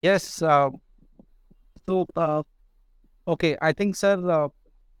Yes. So, okay, I think, sir,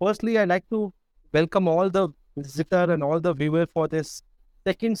 firstly, I'd like to welcome all the visitor and all the viewer for this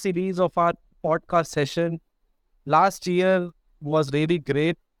second series of our podcast session. Last year was really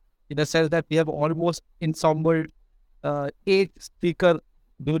great in the sense that we have almost ensembled eight speaker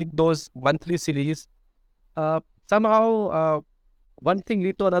during those monthly series. Somehow, one thing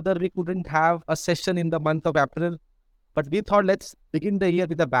led to another. We couldn't have a session in the month of April, but we thought let's begin the year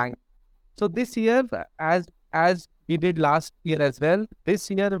with a bang. So this year, as we did last year as well, this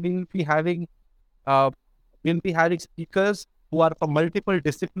year uh, we'll be having speakers who are from multiple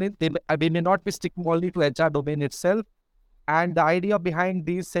disciplines. They may not be sticking only to HR domain itself. And the idea behind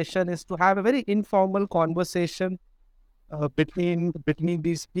these session is to have a very informal conversation between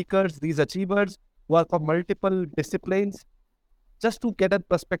these speakers, these achievers who are from multiple disciplines, just to get a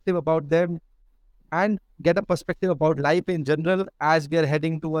perspective about them and get a perspective about life in general as we are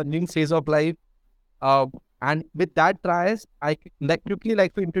heading to a new phase of life. Uh, and with that tries, quickly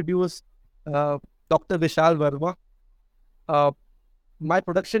like to introduce uh, Dr. Vishal Verma. Uh, my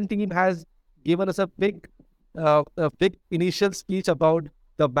production team has given us a big initial speech about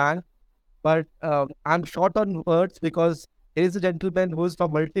the bank, but I'm short on words because he is a gentleman who is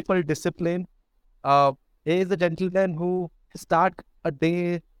from multiple discipline. Uh, he is a gentleman who start a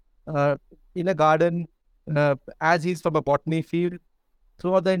day uh, in a garden as he's from a botany field.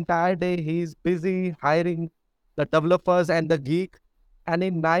 Throughout the entire day, he's busy hiring the developers and the geek. And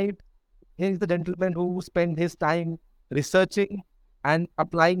in night, he's the gentleman who spent his time researching and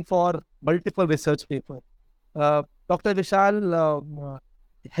applying for multiple research papers. Dr. Vishal,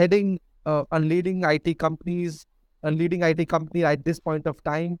 heading and leading IT companies, and leading IT company at this point of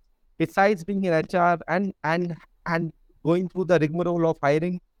time, besides being in HR and going through the rigmarole of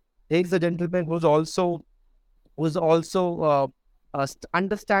hiring, he's a gentleman who's also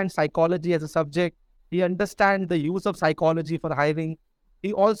understands psychology as a subject. He understands the use of psychology for hiring.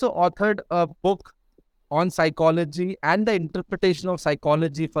 He also authored a book on psychology and the interpretation of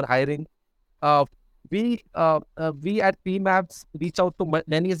psychology for hiring. Uh, we at PMAPS reach out to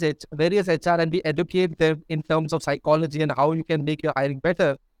various HR and we educate them in terms of psychology and how you can make your hiring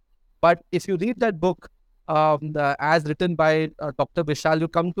better. But if you read that book, as written by Dr. Vishal, you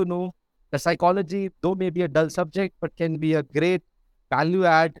come to know that psychology, though may be a dull subject, but can be a great value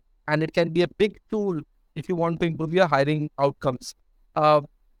add, and it can be a big tool if you want to improve your hiring outcomes. Uh,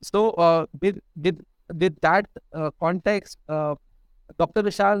 so with that context, Dr.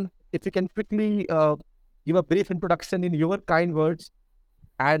 Vishal, if you can quickly give a brief introduction in your kind words,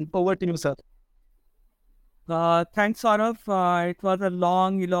 and over to you, sir. Thanks, Saurabh. It was a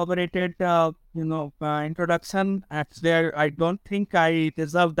long, elaborated, introduction. Actually, I don't think I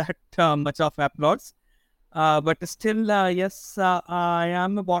deserve that much of applause. But still, yes, I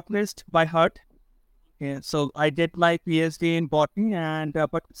am a botanist by heart. Yeah, so I did my PhD in botany, and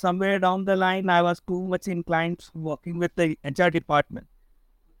but somewhere down the line, I was too much inclined to working with the HR department.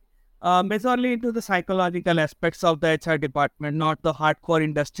 Majorly into the psychological aspects of the HR department, not the hardcore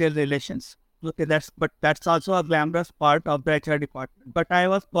industrial relations. Okay, that's also a glamorous part of the HR department. But I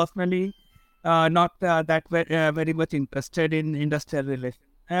was personally not very much interested in industrial relations.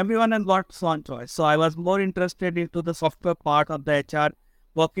 Everyone has got own choice, so I was more interested into the software part of the HR,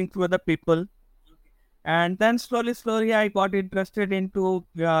 working through the people, and then slowly I got interested into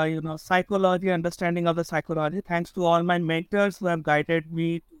psychology, understanding of the psychology, thanks to all my mentors who have guided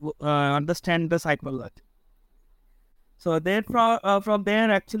me to understand the psychology. So from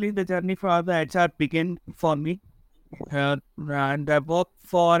there, actually the journey for the HR began for me. And I worked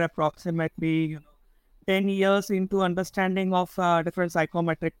for approximately 10 years into understanding of different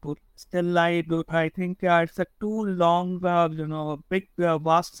psychometric tools. Still, I think it's a too long, big,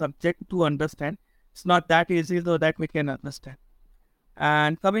 vast subject to understand. It's not that easy, though, that we can understand.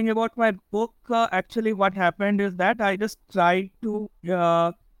 And coming about my book, actually, what happened is that I just tried to,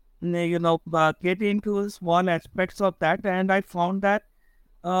 get into small aspects of that, and I found that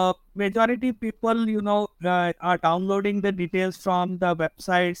majority people, are downloading the details from the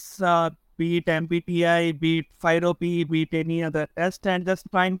websites, be it MBTI, be it FIROP, be it any other test, and just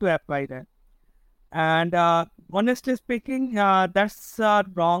trying to apply that. And honestly speaking, that's a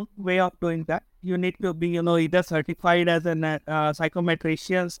wrong way of doing that. You need to be, either certified as a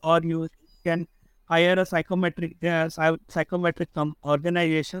psychometrician, or you can hire a psychometric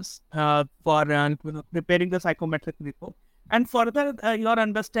organizations for preparing the psychometric report. And further, your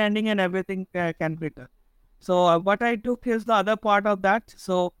understanding and everything can be done. So what I took is the other part of that.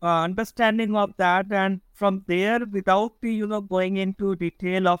 So understanding of that, and from there, without going into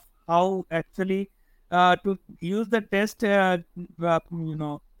detail of how actually to use the test,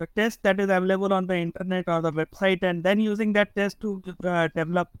 the test that is available on the internet or the website, and then using that test to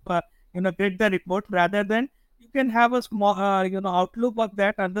develop, get the report, rather than you can have a small, outlook of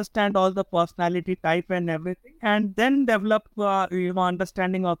that, understand all the personality type and everything, and then develop,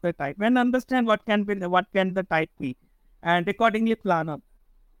 understanding of the type, and understand what can the type be, and accordingly plan on.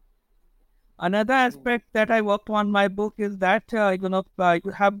 Another aspect that I worked on my book is that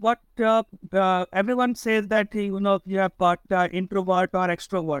you have got everyone says that you have got introvert or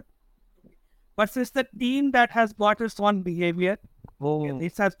extrovert, but it's the team that has got its own behavior. Oh,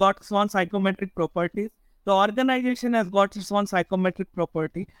 It has got its own psychometric properties. The organization has got its own psychometric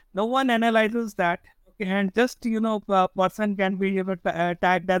property. No one analyzes that. Okay, and just a person can be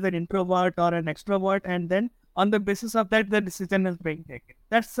tagged as an introvert or an extrovert, and then on the basis of that, the decision is being taken.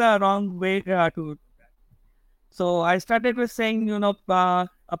 That's a wrong way to. So I started with saying,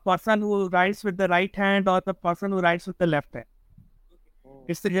 a person who writes with the right hand or the person who writes with the left hand.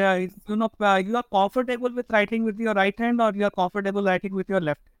 You are comfortable with writing with your right hand, or you are comfortable writing with your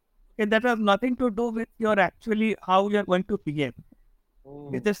left. Okay, that has nothing to do with your actually how you are going to behave.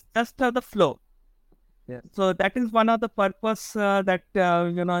 It is just the flow. yes. So that is one of the purpose that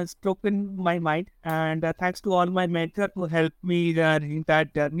is struck in my mind, and thanks to all my mentors who helped me in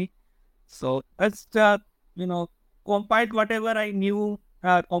that journey. So just compiled whatever I knew,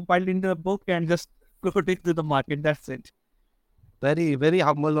 compiled in the book, and just put it to the market. That's it. Very, very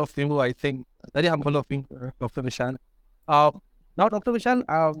humble of you, I think. Very humble of you, Dr. Vishal. Uh, Now, Dr. Vishal,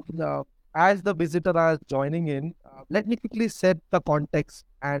 as the visitor are joining in, let me quickly set the context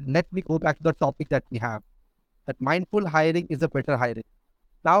and let me go back to the topic that we have. That mindful hiring is a better hiring.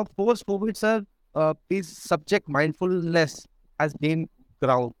 Now, post COVID, sir, this subject mindfulness has gained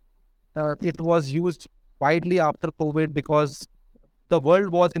ground. It was used widely after COVID because the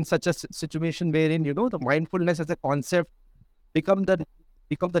world was in such a situation wherein the mindfulness as a concept become the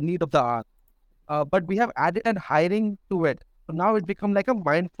become the need of the hour. But we have added an hiring to it. So now it become like a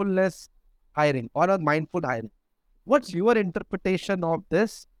mindfulness hiring or a mindful hiring. What's your interpretation of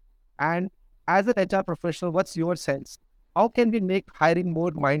this? And as an HR professional, what's your sense? How can we make hiring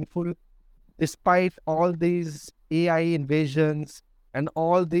more mindful despite all these AI invasions and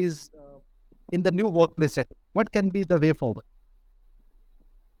all these in the new workplace setting? What can be the way forward?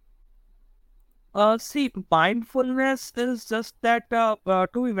 See, mindfulness is just that,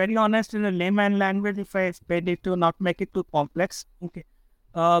 to be very honest, in a layman language, if I explain it to not make it too complex, okay.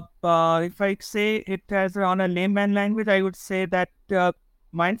 If I say it as on a layman language, I would say that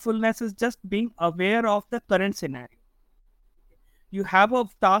mindfulness is just being aware of the current scenario. You have a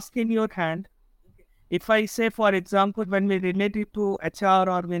task in your hand. If I say, for example, when we relate it to HR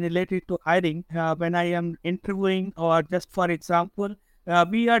or we relate it to hiring, when I am interviewing, or just for example,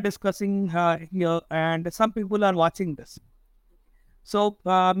 we are discussing here, and some people are watching this. So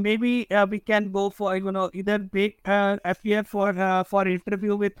maybe we can go for either they appear for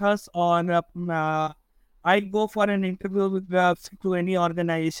interview with us, or I go for an interview with to any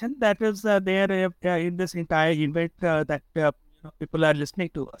organization that is there in this entire event that people are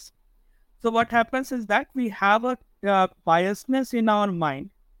listening to us. So what happens is that we have a biasness in our mind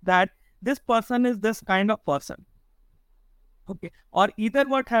that this person is this kind of person. Okay. Or either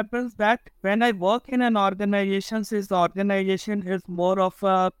what happens that when I work in an organization, since the organization is more of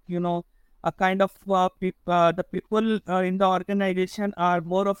a kind of the people in the organization are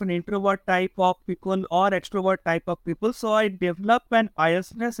more of an introvert type of people or extrovert type of people. So I develop an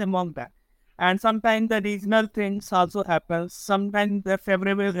biasness among that. And sometimes the regional things also happens. Sometimes they're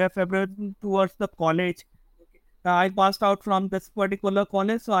favorable towards the college. I passed out from this particular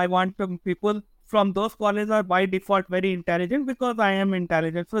college, so I want people from those colleges are by default very intelligent because I am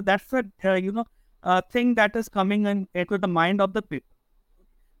intelligent. So that's a thing that is coming into the mind of the people.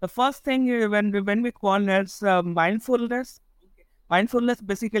 The first thing when we call as mindfulness, mindfulness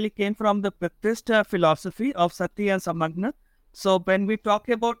basically came from the Buddhist philosophy of Sati and Samagna. So when we talk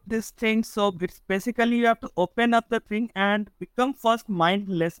about this thing, so it's basically you have to open up the thing and become first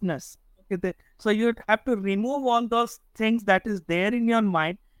mindlessness. Okay, so you have to remove all those things that is there in your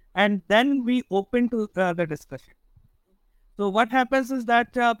mind, and then we open to the discussion. So what happens is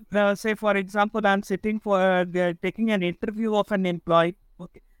that, say for example, I'm sitting for taking an interview of an employee.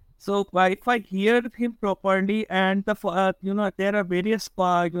 Okay. So if I hear him properly, and there are various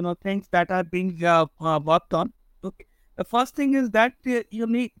things that are being worked on. Okay. The first thing is that you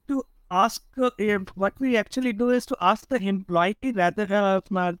need to ask. What we actually do is to ask the employee, rather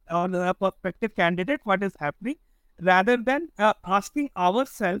or the prospective candidate, what is happening, rather than asking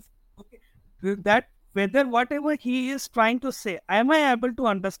ourselves. Okay, that whether whatever he is trying to say, am I able to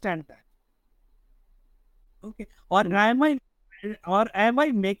understand that? Okay, or am I? or am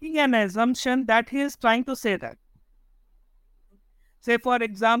I making an assumption that he is trying to say that? Say, for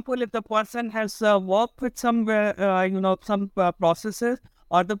example, if the person has worked with some, some processes,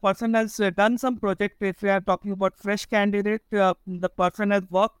 or the person has done some project. If we are talking about fresh candidate, the person has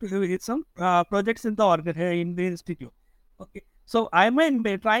worked with some projects in the in the institute. Okay, so I am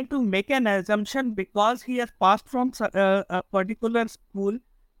trying to make an assumption because he has passed from a particular school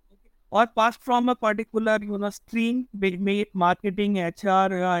or passed from a particular stream, be it marketing,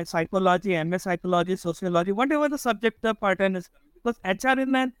 HR, psychology, MS psychology, sociology, whatever the subject the person is, because HR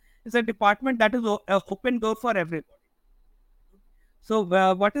is a department that is open door for everybody. So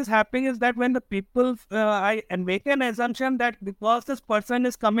what is happening is that when the people I and make an assumption that because this person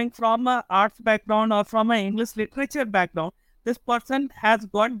is coming from a arts background or from an English literature background, this person has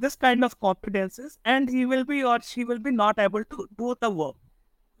got this kind of competences and he will be or she will be not able to do the work.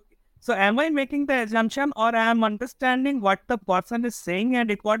 So am I making the assumption, or I am understanding what the person is saying and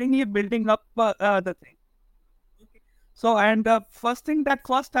accordingly building up the thing? So, and the first thing that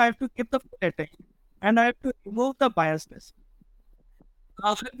first I have to keep the full attention and I have to remove the biasness.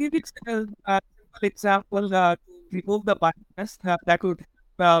 I'll give you a simple example to remove the biasness that would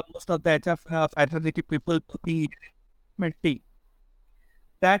most of the HF faculty people to be team.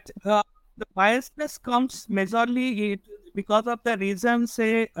 That the biasness comes majorly because of the reason,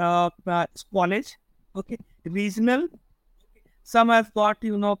 say, college, okay, regional. Some have got,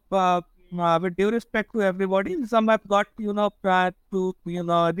 with due respect to everybody, some have got,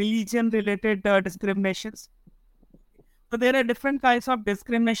 religion related discriminations. So there are different kinds of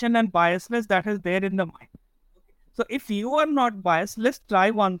discrimination and biasness that is there in the mind. So if you are not biased, let's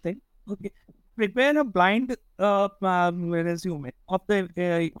try one thing. Okay, prepare a blind resume of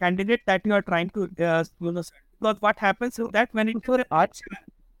the candidate that you are trying to, because what happens is that when it So, sir,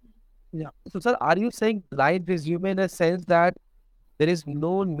 yeah. So, sir, are you saying blind resume in a sense that there is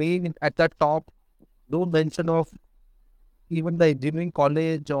no name at the top, no mention of even the engineering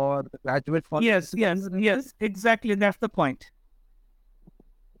college or the graduate college? yes, exactly. That's the point.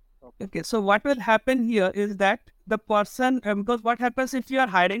 Okay, so what will happen here is that the person, because what happens if you are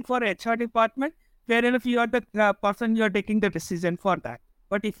hiring for HR department, fair enough, you are the person, you are taking the decision for that.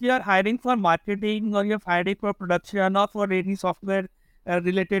 But if you are hiring for marketing or you're hiring for production or for any software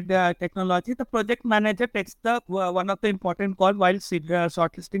related technology, the project manager takes the one of the important call while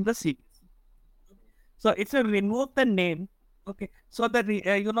shortlisting the CV. So if you remove the name, okay, so the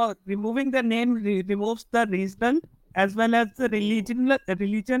removing the name removes the regional as well as the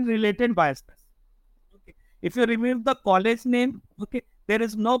religion related biasness. Okay, if you remove the college name, okay, there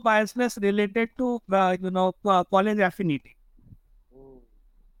is no biasness related to college affinity.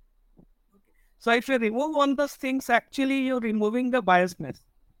 So if you remove all those things, actually you're removing the biasness.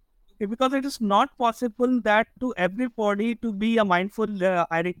 Okay, because it is not possible that to everybody to be a mindful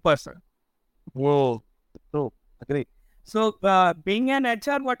hiring person. Whoa. So, agree. So, being an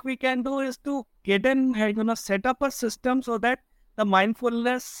HR, what we can do is to get in, set up a system so that the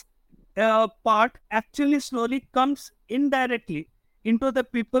mindfulness part actually slowly comes indirectly into the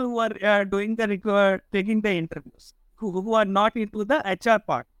people who are doing taking the interviews, who are not into the HR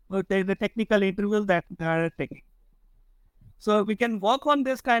part, or the technical interviews that they are taking. So, we can work on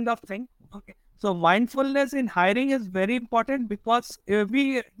this kind of thing. Okay. So, mindfulness in hiring is very important because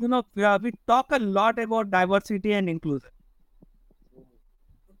we talk a lot about diversity and inclusion.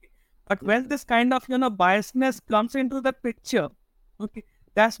 But when this kind of biasness comes into the picture, okay,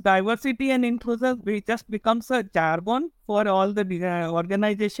 that's diversity and inclusion. We just becomes a jargon for all the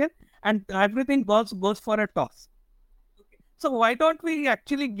organization, and everything goes for a toss. So why don't we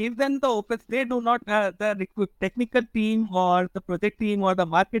actually give them the open? They do not the technical team or the project team or the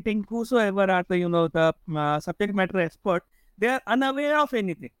marketing, whosoever are the the subject matter expert. They are unaware of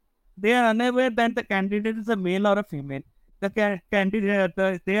anything. They are unaware that the candidate is a male or a female. The candidate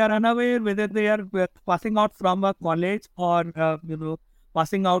they are unaware whether they are passing out from a college or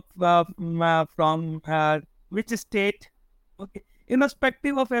passing out from which state. Okay,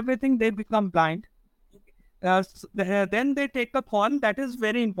 irrespective of everything, they become blind. Then they take a call that is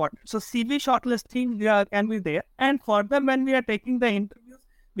very important. So CV shortlisting can be there, and further when we are taking the interviews,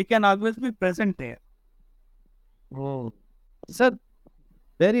 we can always be present there. Oh. Sir,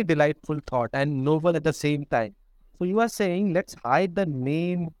 very delightful thought and noble at the same time. So you are saying let's hide the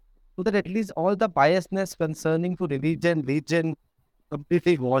name so that at least all the biasness concerning to religion, region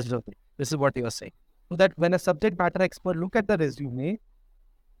completely washed away. This is what you are saying. So that when a subject matter expert look at the resume,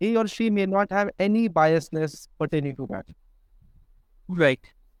 he or she may not have any biasness pertaining to that. Right.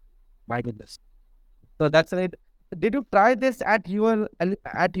 My goodness. So that's right. Did you try this at your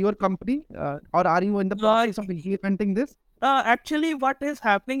company, or are you in the process of implementing this? Actually, what is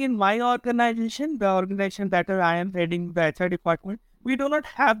happening in my organization, the organization that I am heading, the HR department, we do not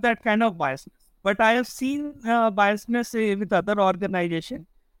have that kind of biasness. But I have seen biasness with other organizations.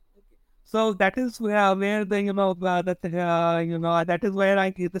 So that is where the that is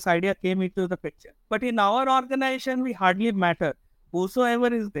where this idea came into the picture. But in our organization, we hardly matter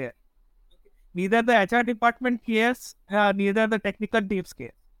whosoever is there. Neither the HR department cares, neither the technical teams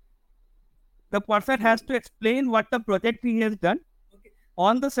care. The person has to explain what the project he has done.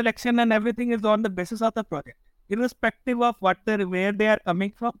 All the selection and everything is on the basis of the project, irrespective of where they are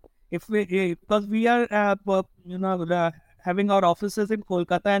coming from. If we because we are having our offices in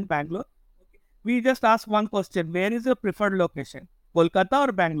Kolkata and Bangalore, we just ask one question: where is your preferred location, Kolkata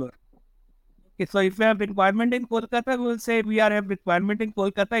or Bangalore? Okay, so if we have requirement in Kolkata, we will say we are have requirement in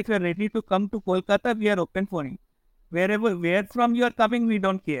Kolkata. If you are ready to come to Kolkata, we are open for you. Where from you are coming, we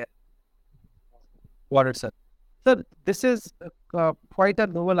don't care. Got it, sir. Sir, this is quite a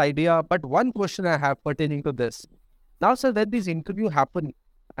novel idea, but one question I have pertaining to this. Now, sir, when these interview happen,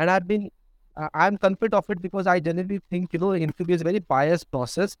 and I'm confident of it because I generally think, interview is a very biased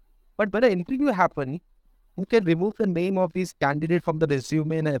process. But when an interview happen, you can remove the name of these candidate from the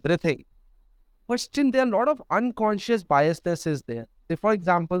resume and everything. But still, there are a lot of unconscious biasness is there. Say, for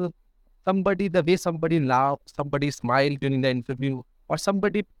example, the way somebody laughs, somebody smiled during the interview, or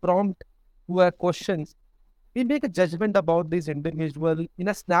somebody prompt who have questions, we make a judgment about this individual in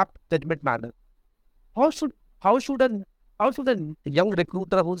a snap judgment manner. How should how should an how should a young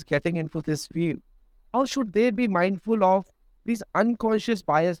recruiter who's getting into this field, how should they be mindful of these unconscious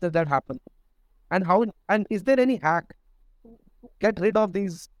bias that happen? And is there any hack to get rid of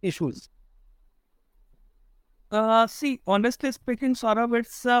these issues? See, honestly speaking, Saurabh,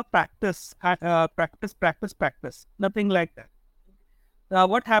 it's practice, practice. Nothing like that.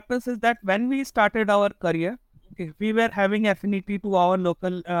 What happens is that when we started our career, okay, we were having affinity to our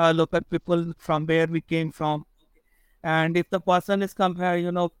local people from where we came from. And if the person is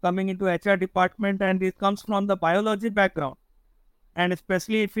coming into HR department and it comes from the biology background, and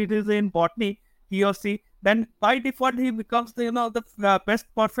especially if it is in botany, he or she, then by default he becomes the best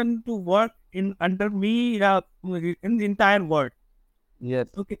person to work in under me in the entire world. Yes.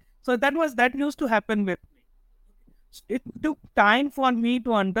 Okay, so that used to happen with me. It took time for me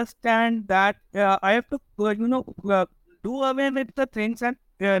to understand that I have to do away with the things and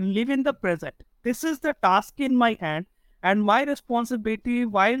live in the present. This is the task in my hand, and my responsibility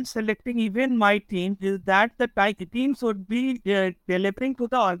while selecting even my team is that the team should be delivering to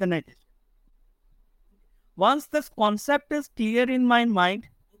the organization. Once this concept is clear in my mind,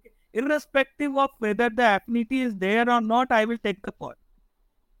 irrespective of whether the affinity is there or not, I will take the call.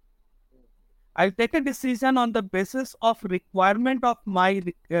 I'll take a decision on the basis of requirement of my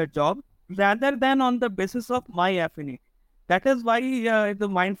job rather than on the basis of my affinity. That is why the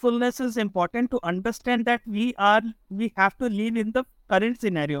mindfulness is important to understand that we have to live in the current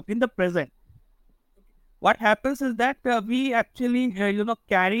scenario, in the present. What happens is that we actually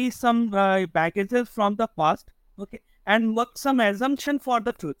carry some baggages from the past, okay, and work some assumption for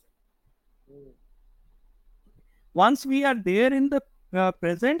the future. Once we are there in the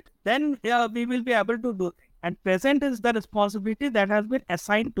present, then we will be able to do it. And present is the responsibility that has been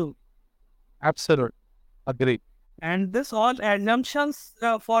assigned to. Absolutely. Agree. And this all assumptions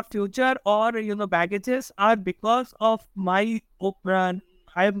for future or baggages are because of my I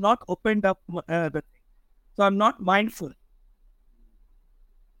have not opened up the thing, so I'm not mindful.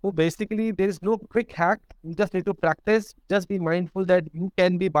 So basically, there is no quick hack. You just need to practice. Just be mindful that you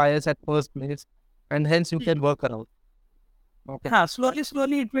can be biased at first place, and hence you can work around. Okay.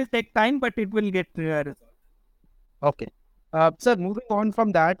 Slowly it will take time, but it will get resolved. Okay. Sir, moving on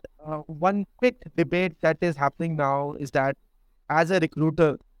from that, one quick debate that is happening now is that as a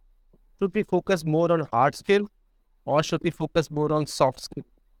recruiter, should we focus more on hard skill or should we focus more on soft skill?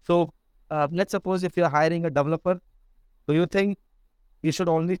 So, let's suppose if you're hiring a developer, do you think we should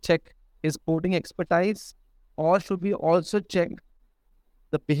only check his coding expertise or should we also check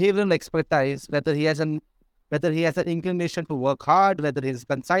the behavioral expertise, whether he has an inclination to work hard, whether he's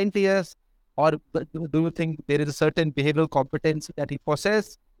conscientious, or do you think there is a certain behavioral competence that he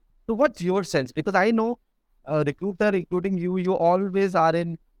possesses? So what's your sense? Because I know a recruiter, including you, you always are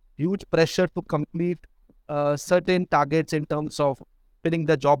in huge pressure to complete certain targets in terms of filling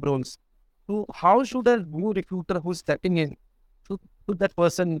the job roles. So how should a new recruiter who's stepping in, should that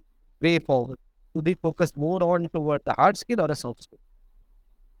person way forward? Should they focus more on toward the hard skill or a soft skill?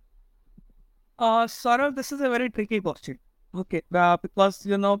 Saurav, this is a very tricky question. Okay, because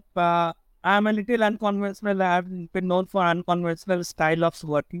I'm a little unconventional. I've been known for unconventional style of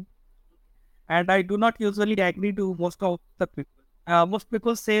working, And I do not usually agree to most of the people. Most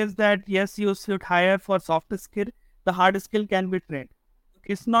people says that yes, you should hire for soft skill. The hard skill can be trained.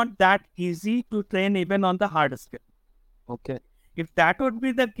 It's not that easy to train even on the hard skill. Okay. If that would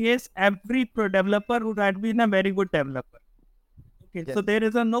be the case, every developer would have been a very good developer. Okay, Yes. so there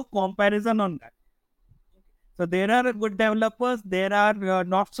is a no comparison on that. So there are good developers, there are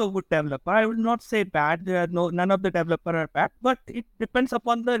not so good developer. I will not say bad. No, none of the developer are bad, but it depends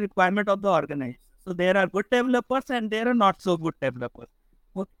upon the requirement of the organization. So there are good developers and there are not so good developers.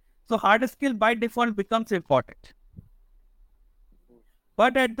 Okay. So hard skill by default becomes important.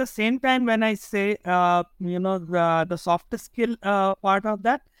 But at the same time, when I say, the soft skill part of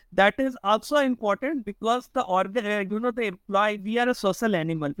that, that is also important because the employee, we are a social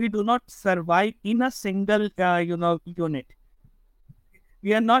animal. We do not survive in a single, unit.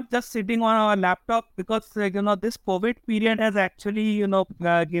 We are not just sitting on our laptop because, this COVID period has actually,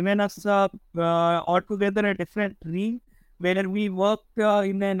 given us altogether a different dream where we work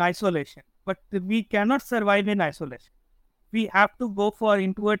in an isolation. But we cannot survive in isolation. We have to go for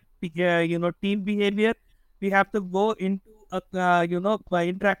into a team behavior. We have to go into by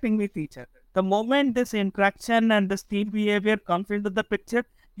interacting with each other. The moment this interaction and this team behavior comes into the picture,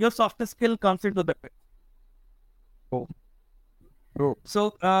 your soft skill comes into the picture. Oh. True.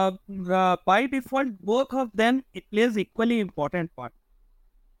 So by default, both of them it plays equally important part.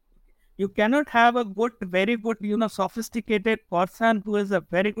 You cannot have a good, very good, sophisticated person who is a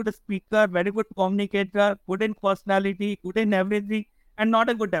very good speaker, very good communicator, good in personality, good in everything, and not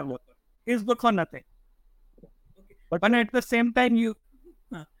a good developer. He's good for nothing. But But at the same time,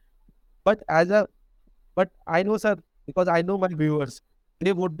 uh, but as a but I know, sir, because I know my viewers,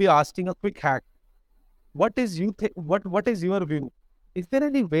 they would be asking a quick hack. What is you think? What is your view? Is there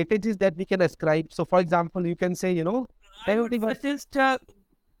any weightages that we can ascribe? So, for example, you can say, I would 71. suggest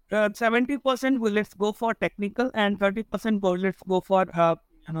 70% will let's go for technical and 30% will let's go for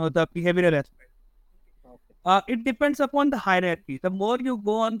the behavioral aspect. Okay. It depends upon the hierarchy. The more you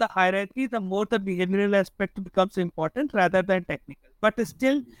go on the hierarchy, the more the behavioral aspect becomes important rather than technical. But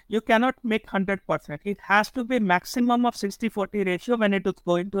still, you cannot make 100%. It has to be maximum of 60-40 ratio when it is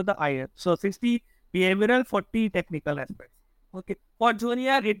going to the higher. So 60 behavioral, 40 technical aspects. Okay. For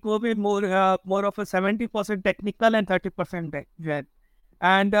junior, it will be more of a 70% technical and 30% gen.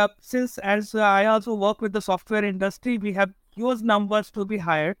 And since as I also work with the software industry, we have huge numbers to be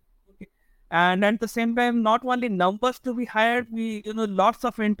hired. And at the same time, not only numbers to be hired, we, lots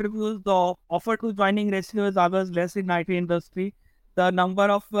of interviews, the offer to joining ratio is always less in IT industry. The number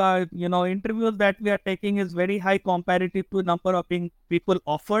of, interviews that we are taking is very high comparative to number of people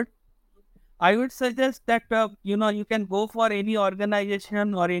offered. I would suggest that, you can go for any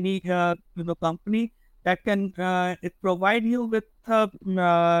organization or any, company that can provide you with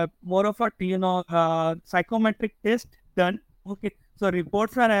more of a, psychometric test done. Okay. So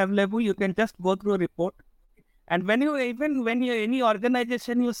reports are available. You can just go through a report. And when you any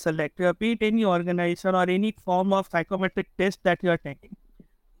organization you select, be it any organization or any form of psychometric test that you are taking,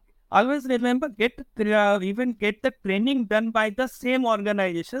 always remember even get the training done by the same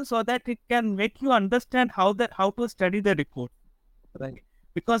organization so that it can make you understand how to study the report. Right.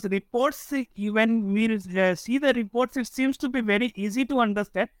 Because reports, when we see the reports, it seems to be very easy to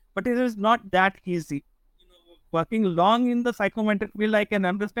understand, but it is not that easy. Working long in the psychometric field, I can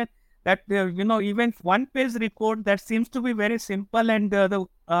understand that even one page report that seems to be very simple, and the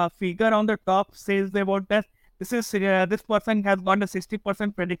figure on the top says about that this person has got a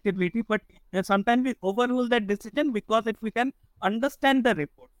 60% predictability, but sometimes we overrule that decision because if we can understand the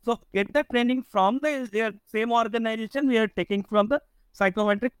report. So get the training from the same organization we are taking from the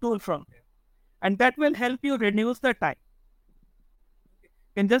psychometric tool from there, and that will help you reduce the time.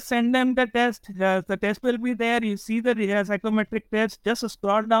 You can just send them the test. The test will be there. You see the psychometric test. Just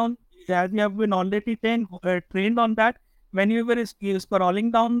scroll down. As you have been already trained on that, when you were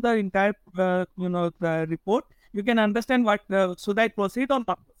scrolling down the entire, the report, you can understand what should I proceed or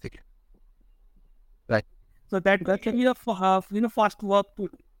not proceed. Right. So that can be a fast work to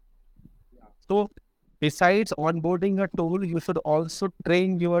do. So, besides onboarding a tool, you should also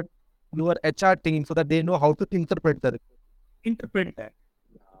train your HR team so that they know how to interpret the report. Interpret that.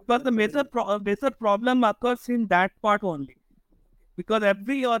 Because the major problem occurs in that part only. Because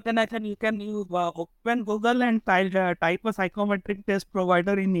every organization you open Google and type a psychometric test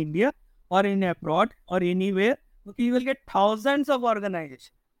provider in India or in abroad or anywhere, okay, you will get thousands of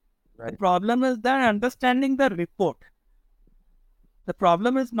organizations. Right. The problem is that understanding the report. The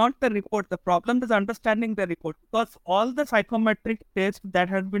problem is not the report. The problem is understanding the report, because all the psychometric tests that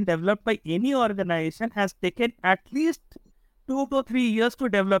has been developed by any organization has taken at least 2 to 3 years to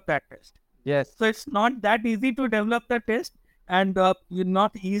develop that test. Yes. So it's not that easy to develop the test, and you're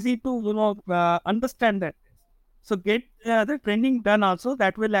not easy to understand that. So get the training done also.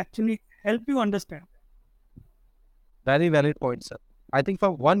 That will actually help you understand. Very valid point, sir. I think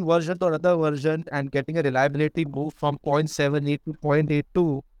from one version to another version and getting a reliability move from 0.78 to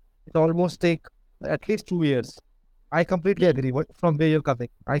 0.82, it almost take at least 2 years. I completely agree from where you're coming.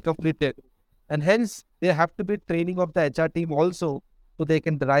 I completely agree. And hence, there have to be training of the HR team also so they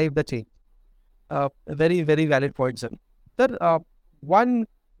can drive the change. A very, very valid point, sir. Sir, one,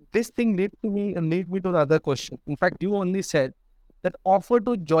 this thing lead me to the other question. In fact, you only said that offer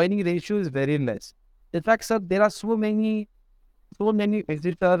to joining ratio is very less. In fact, sir, there are so many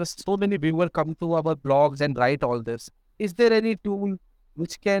visitors, so many viewers come to our blogs and write all this. Is there any tool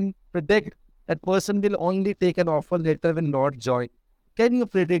which can predict that person will only take an offer letter will not join? Can you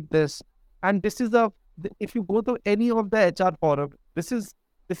predict this? And this is if you go to any of the HR forum, this is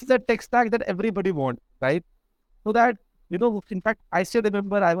a tech stack that everybody wants, right? So that, in fact, I still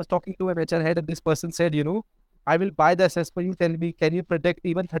remember I was talking to an HR head and this person said, I will buy the assessment. You tell me, can you predict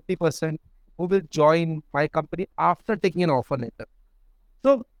even 30% who will join my company after taking an offer letter?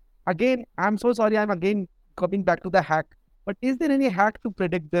 So again, I'm so sorry. I'm again coming back to the hack. But is there any hack to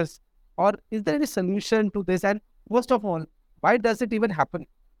predict this? Or is there any solution to this? And first of all, why does it even happen?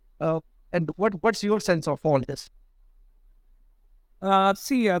 And what's your sense of all this?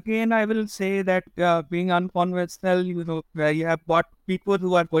 See, again, I will say that being unconventional, you have got people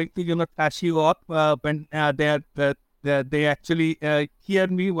who are going to, pass you off when they actually hear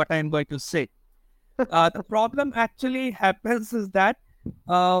me what I am going to say. The problem actually happens is that,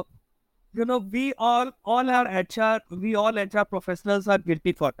 we all are HR, we all HR professionals are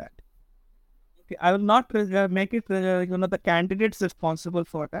guilty for that. Okay, I will not make it, the candidates responsible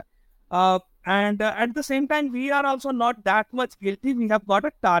for that. And at the same time, we are also not that much guilty. We have got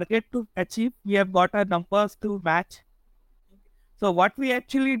a target to achieve. We have got our numbers to match. So what we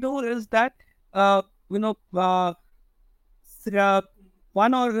actually do is that, uh, you know, uh,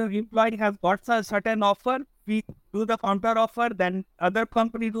 one or employee has got a certain offer. We do the counter offer, then other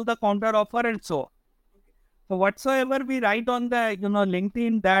company do the counter offer, and so on. So whatsoever we write on the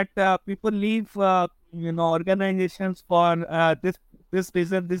LinkedIn that people leave organizations for this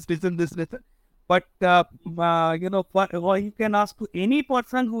reason, this reason, this reason. But or you can ask to any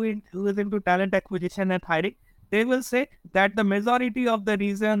person who is into talent acquisition and hiring, they will say that the majority of the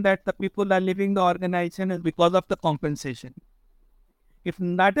reason that the people are leaving the organization is because of the compensation. If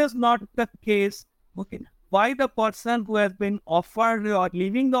that is not the case, okay, why the person who has been offered or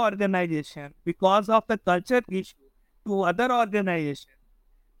leaving the organization because of the culture issue to other organization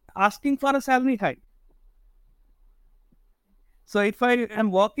asking for a salary hike? So if I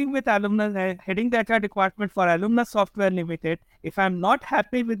am working with alumni, heading the HR department for Alumnus Software Limited, if I'm not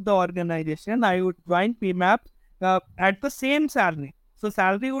happy with the organization, I would join PMAP at the same salary. So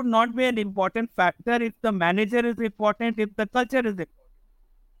salary would not be an important factor if the manager is important, if the culture is important.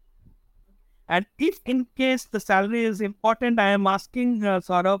 And if in case the salary is important, I am asking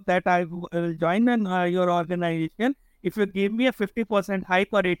Saurabh that I will join your organization. If you give me a 50% hike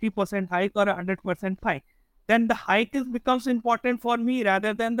or 80% hike or 100% hike, then the hike becomes important for me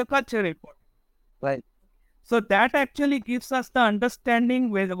rather than the culture important. Right. So that actually gives us the understanding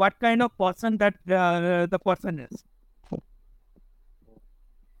with what kind of person that the person is.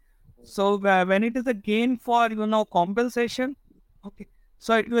 So when it is a gain for compensation, okay,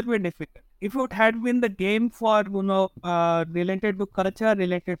 so it will be difficult. If it had been the game for related to culture,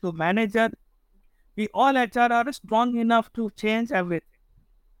 related to manager, we all HR are strong enough to change everything.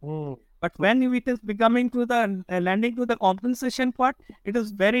 Mm. But when it is becoming to the landing to the compensation part, it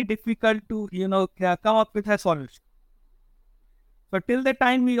is very difficult to come up with a solution. So till the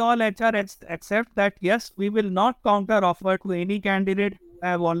time we all HR accept that yes, we will not counter offer to any candidate who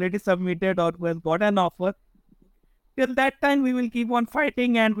have already submitted or who has got an offer. Till that time, we will keep on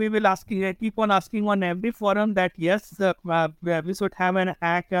fighting and we will keep on asking on every forum that yes, we should have an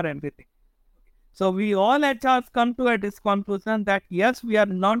hack or everything. So we all HRs come to this conclusion that yes, we are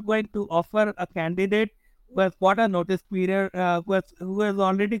not going to offer a candidate who has got a notice period, who has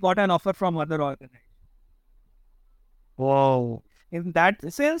already got an offer from other organization. Wow. In that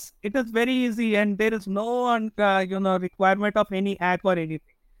sense, it is very easy and there is no requirement of any hack or anything.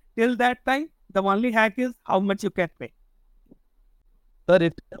 Till that time, the only hack is how much you can pay. Sir,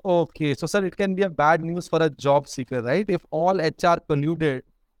 okay. So, sir, it can be a bad news for a job seeker, right? If all HR colluded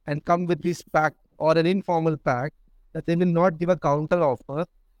and come with this pact or an informal pact that they will not give a counter offer,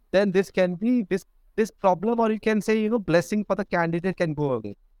 then this can be this problem, or you can say, blessing for the candidate can go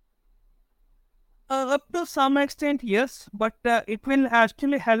away. Up to some extent, yes, but it will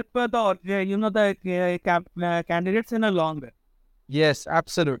actually help the candidates in a long run. Yes,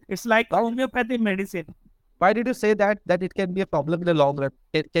 absolutely. It's like Now, homeopathy medicine. why did you say that it can be a problem in the long run?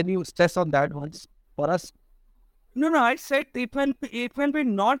 Can you stress on that once for us? No, no, I said it will be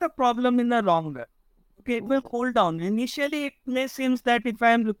not a problem in the long run. Okay, it will cool down. Initially, it may seems that if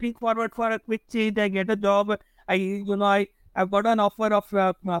I am looking forward for a quick change, I get a job. I've got an offer of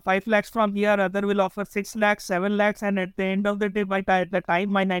 5 lakhs from here. Other will offer 6 lakhs, 7 lakhs, and at the end of the day, at the time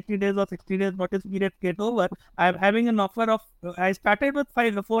my 90 days or 60 days notice period get over, I'm having an offer of. I started with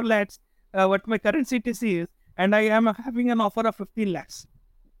 4 lakhs, what my current CTC is, and I am having an offer of 15 lakhs.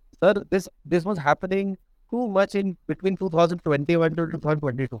 Sir, this was happening too much in between 2021 to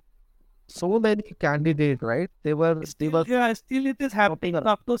 2022. So many candidates, right? They were Still it is popping happening around.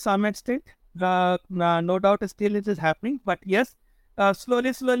 up to some extent. No doubt, still it is happening. But yes,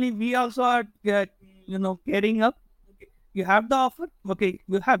 slowly, we also are, getting up. Okay, you have the offer. Okay,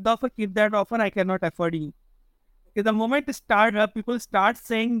 you have the offer. Keep that offer. I cannot afford you. Okay, the moment people start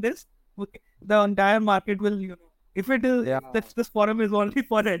saying this, okay, the entire market will, if it is, Yeah, if this forum is only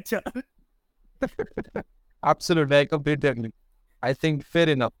for HR. absolutely. I completely agree. I think fair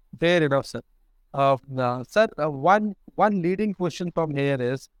enough. Fair enough, sir. Sir, one leading question from here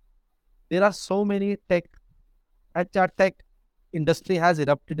is there are so many HR tech industry has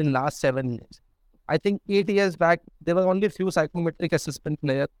erupted in last 7 years. I think 8 years back there were only few psychometric assessment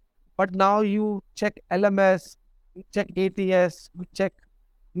players, but now you check LMS, you check ATS, you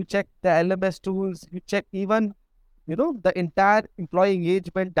check the LMS tools, you check even the entire employee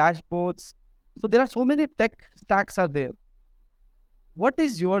engagement dashboards. So there are so many tech stacks are there. What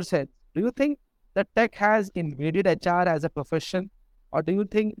is your sense? Do you think that tech has invaded HR as a profession, or do you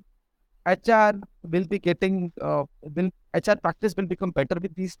think HR will be getting will HR practice will become better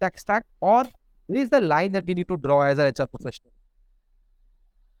with these tech stack, or where is the line that we need to draw as an HR professional?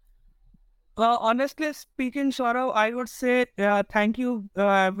 Honestly speaking, Saurabh, I would say thank you,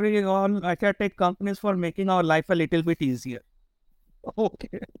 every all tech companies for making our life a little bit easier.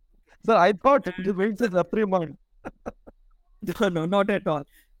 Okay, so I thought And the wings is reprimand. no, no, not at all.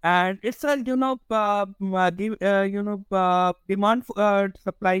 And it's a demand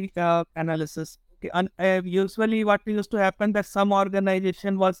supply analysis. Okay, and usually what used to happen that some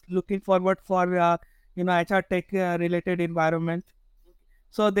organization was looking forward for HR tech related environment.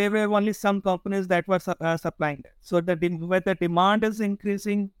 So there were only some companies that were supplying that. So where the demand is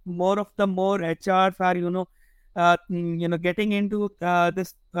increasing, more HRs are getting into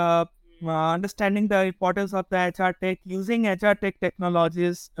this understanding the importance of the HR tech, using HR tech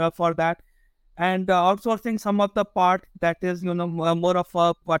technologies for that, and outsourcing some of the part that is more of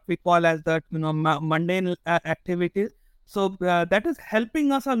what we call as the mundane activities. So that is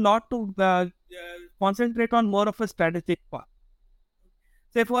helping us a lot to concentrate on more of a strategic part.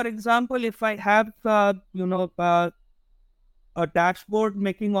 Say, for example, if I have, a dashboard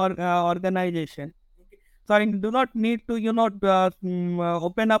making organization, so I do not need to,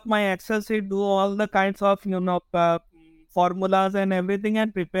 open up my Excel sheet, do all the kinds of, formulas and everything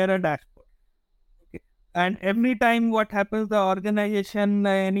and prepare a dashboard. Okay. And every time what happens, the organization,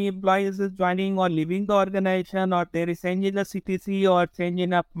 any employees is joining or leaving the organization, or there is change in the CTC or change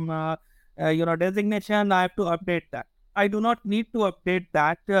in a, designation, I have to update that. I do not need to update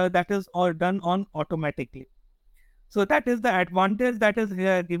that. That is all done on automatically. So that is the advantage that is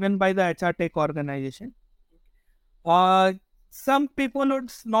given by the HR tech organization. Uh, some people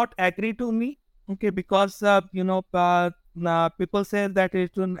would not agree to me, okay, because people say that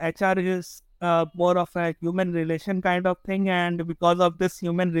HR is more of a human relation kind of thing, and because of this,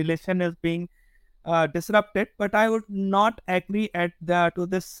 human relation is being disrupted. But I would not agree to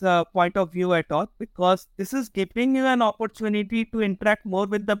this point of view at all, because this is giving you an opportunity to interact more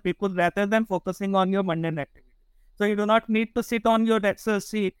with the people rather than focusing on your mundane activity. So you do not need to sit on your Excel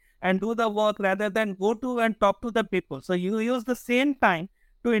sheet and do the work rather than go to and talk to the people. So you use the same time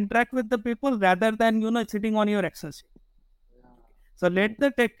to interact with the people rather than sitting on your Excel sheet. So let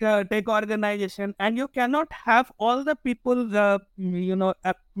the tech organization, and you cannot have all the people know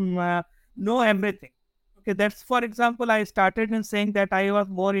everything. Okay, that's, for example, I started in saying that I was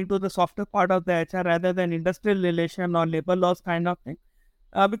more into the softer part of the HR rather than industrial relation or labor laws kind of thing,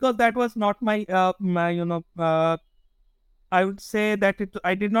 because that was not my I would say that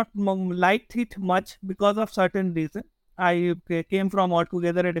I did not like it much because of certain reason. I came from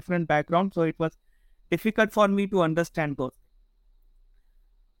altogether a different background, so it was difficult for me to understand those.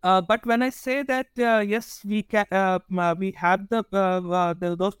 But when I say that, yes, we have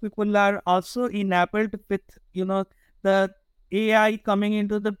those people are also enabled with the AI coming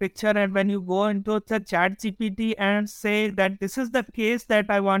into the picture, and when you go into the chat GPT and say that this is the case that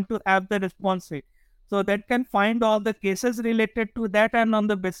I want to have the response rate, so that can find all the cases related to that, and on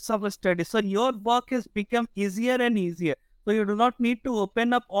the basis of a study. So your work has become easier and easier. So you do not need to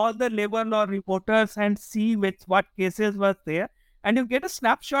open up all the label or reporters and see which what cases were there, and you get a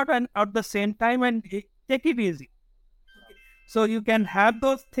snapshot and at the same time, and take it easy. So you can have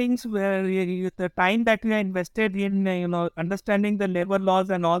those things where the time that you are invested in, understanding the labor laws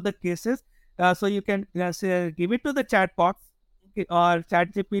and all the cases. So you can say, give it to the chatbot, okay, or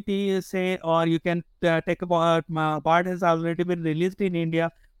chat GPT, say, or you can take about Bard has already been released in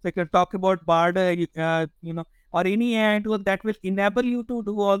India. So you can talk about Bard, or any AI tool that will enable you to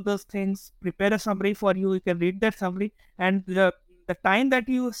do all those things, prepare a summary for you. You can read that summary, and the time that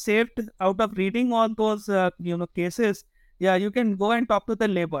you saved out of reading all those, cases, yeah, you can go and talk to the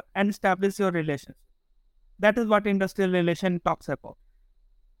labor and establish your relationship. That is what industrial relation talks about.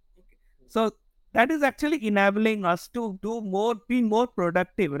 So that is actually enabling us to do more, be more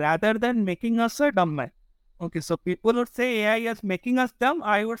productive rather than making us a dumb man. Okay, so people would say AI is making us dumb.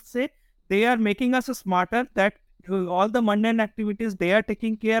 I would say they are making us smarter, that all the mundane activities they are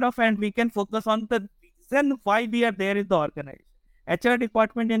taking care of, and we can focus on the reason why we are there in the organization. HR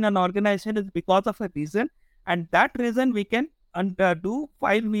department in an organization is because of a reason, and that reason we can do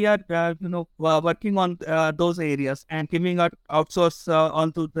while we are working on those areas and giving out outsource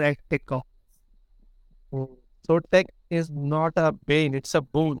onto the tech company. Mm. So tech is not a bane, it's a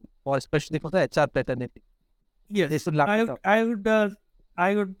boon, for especially for the HR fraternity. They Yes, should lap I it would, up. I would,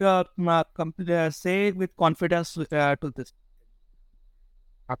 I would say with confidence to this.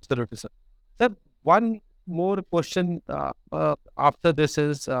 Absolutely, sir. Sir, one more question after this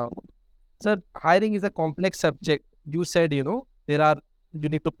is, sir, hiring is a complex subject. You said, you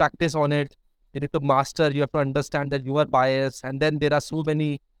need to practice on it. You need to master. You have to understand that you are biased. And then there are so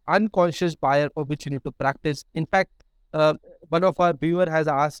many unconscious bias for which you need to practice. In fact, uh, one of our viewer has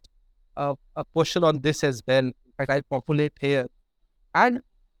asked a question on this as well. In fact, I'll populate here. And,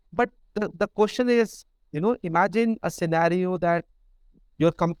 but the question is, imagine a scenario that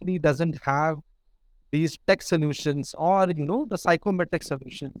your company doesn't have these tech solutions or, the psychometric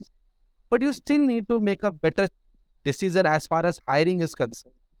solutions, but you still need to make a better decision as far as hiring is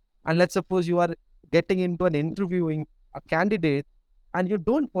concerned. And let's suppose you are getting into an interviewing a candidate and you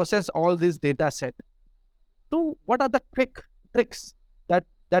don't possess all this data set. So what are the quick tricks that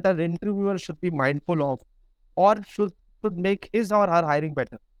an interviewer should be mindful of, or should make his or her hiring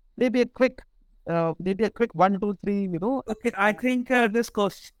better? Maybe a quick one, two, three, Okay, I think this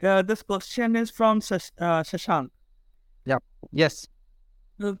question is from Shashank. yeah. Yes.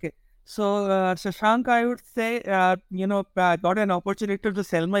 Okay. So, Shashank, I would say, got an opportunity to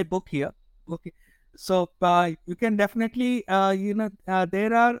sell my book here. Okay. So, you can definitely,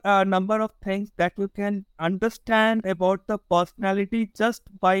 there are a number of things that you can understand about the personality just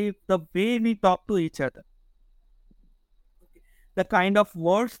by the way we talk to each other. The kind of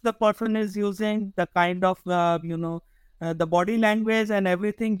words the person is using, the kind of, the body language and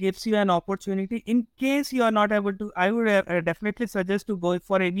everything gives you an opportunity. In case you are not able to, I would definitely suggest to go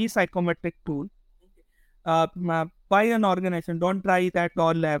for any psychometric tool by an organization. Don't try that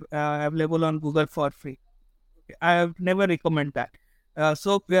all available on Google for free. I have never recommend that.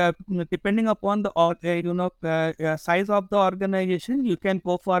 Depending upon the size of the organization, you can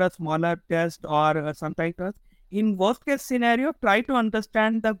go for a smaller test or sometimes in worst case scenario, try to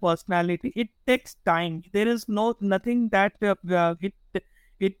understand the personality. It takes time. There is nothing that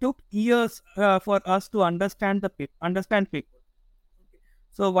it took years for us to understand understand people.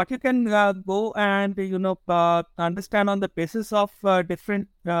 So what you can go and understand on the basis of different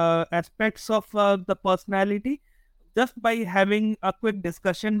aspects of the personality, just by having a quick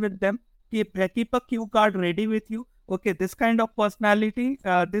discussion with them. Keep a cue card ready with you. Okay, this kind of personality,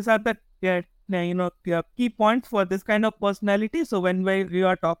 these are the key points for this kind of personality. So when you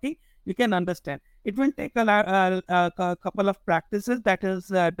are talking, you can understand. It will take a couple of practices. That is,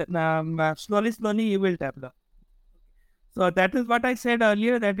 slowly you will develop. So that is what I said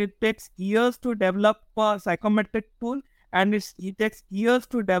earlier, that it takes years to develop a psychometric tool, and it takes years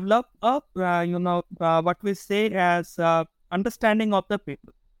to develop a what we say as understanding of the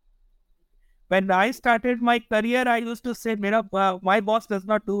people. When I started my career, I used to say, my boss does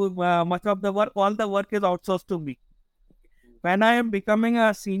not do much of the work. All the work is outsourced to me. When I am becoming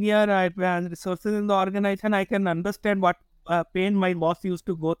a senior resources in the organization, I can understand what pain my boss used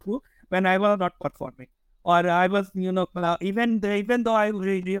to go through when I was not performing, or I was, even though I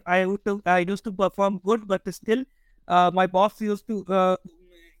used to perform good, but still, my boss used to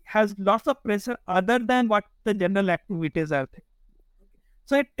has lots of pressure other than what the general activities are there.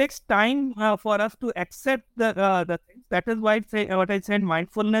 So it takes time for us to accept the things. That is why what I said,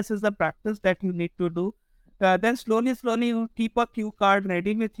 mindfulness is the practice that you need to do. Then slowly, you keep a cue card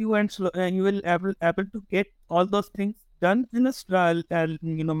ready with you, and you will able to get all those things done in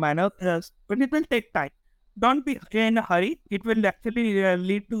a manner. But it will take time. Don't be in a hurry. It will actually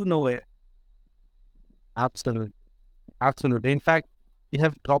lead to nowhere. Absolutely. Absolutely. In fact, we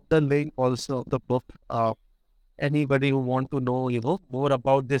have dropped the link also of the book. Anybody who want to know, more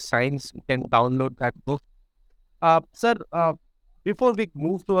about this science, you can download that book. Sir, before we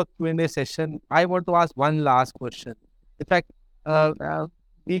move to a Q&A session, I want to ask one last question. In fact,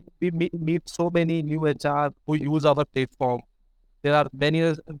 we meet so many new HR who use our platform. There are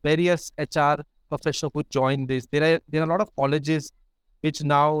various HR professionals who join this. There are a lot of colleges which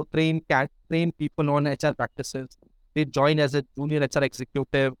now train people on HR practices. They join as a junior HR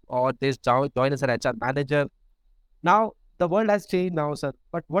executive, or they join as an HR manager. Now the world has changed now, sir.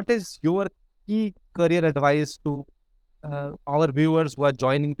 But what is your key career advice to our viewers who are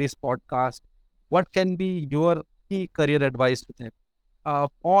joining this podcast? What can be your key career advice to them?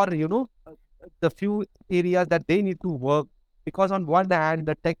 Or the few areas that they need to work, because on one hand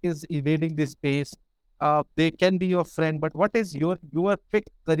the tech is evading this space. They can be your friend, but what is your quick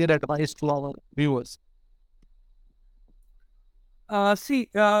career advice to our viewers? See,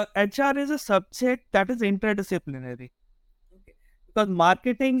 HR is a subject that is interdisciplinary. Okay. Because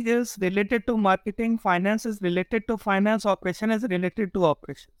marketing is related to marketing, finance is related to finance, operation is related to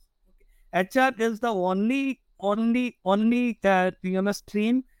operations. HR is the only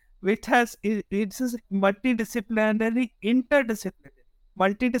stream which it is multidisciplinary,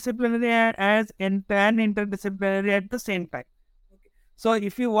 multidisciplinary and interdisciplinary at the same time. So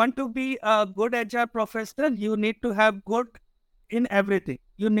if you want to be a good HR professional, you need to have good in everything.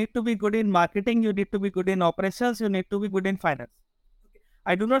 You need to be good in marketing, you need to be good in operations, you need to be good in finance.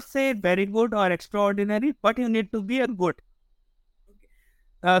 I do not say very good or extraordinary, but you need to be a good.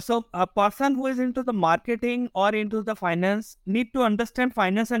 So a person who is into the marketing or into the finance need to understand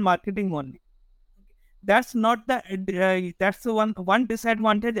finance and marketing only. That's not that's the one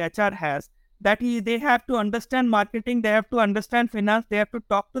disadvantage HR has, that they have to understand marketing, they have to understand finance, they have to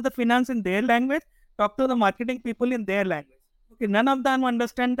talk to the finance in their language, talk to the marketing people in their language. Okay, none of them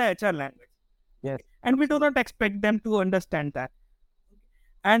understand the HR language. Yes. And we do not expect them to understand that.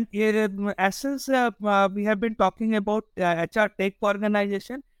 And as since we have been talking about HR tech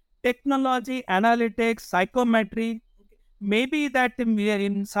organization, technology, analytics, psychometry, maybe that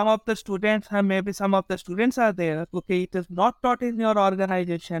in some of the students, maybe some of the students are there. Okay, it is not taught in your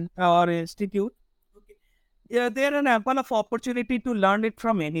organization or institute. Okay, yeah, there are an ample of opportunity to learn it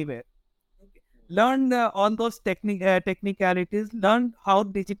from anywhere. Okay. Learn all those technicalities. Learn how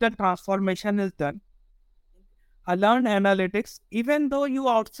digital transformation is done. Learn analytics, even though you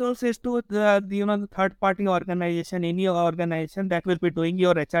outsource it to the third party organization, any organization that will be doing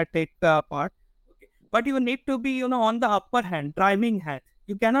your HR tech part. Okay. But you need to be on the upper hand, driving hand.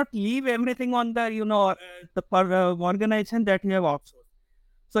 You cannot leave everything on the organization that you have outsourced.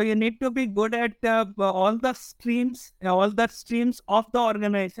 So you need to be good at all the streams of the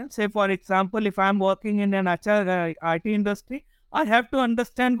organization. Say for example, if I'm working in an HR IT industry, I have to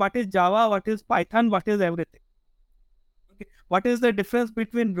understand what is Java, what is Python, what is everything. What is the difference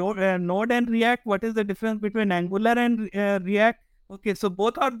between Node and React? What is the difference between Angular and React? Okay, so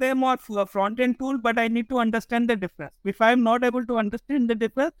both of them are front-end tool, but I need to understand the difference. If I am not able to understand the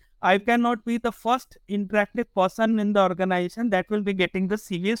difference, I cannot be the first interactive person in the organization that will be getting the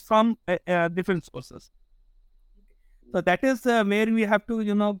CVs from different sources. So that is where we have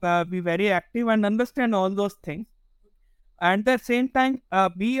to, be very active and understand all those things. And at the same time,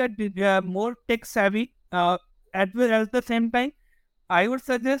 be a more tech savvy. At the same time, I would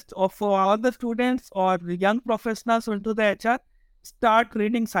suggest for all the students or young professionals into the HR, start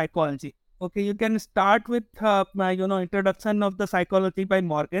reading psychology. Okay, you can start with introduction of the psychology by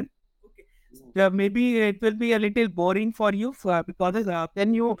Morgan. Okay. Maybe it will be a little boring for you because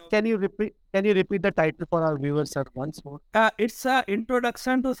Can you repeat the title for our viewers, sir, once more? It's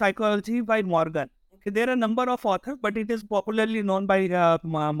Introduction to Psychology by Morgan. Okay, there are a number of authors, but it is popularly known by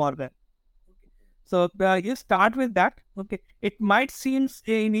Morgan. So you start with that. Okay, it might seem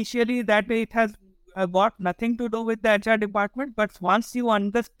initially that it has got nothing to do with the HR department, but once you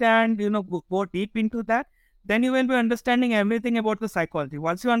understand, go deep into that, then you will be understanding everything about the psychology.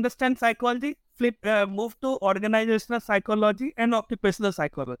 Once you understand psychology, move to organizational psychology and occupational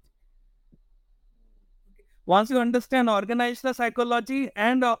psychology. Once you understand organizational psychology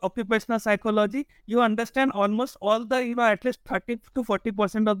and occupational psychology, you understand almost all the, at least 30 to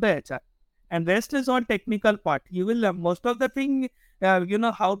 40% of the HR. And rest is on technical part. You will most of the thing,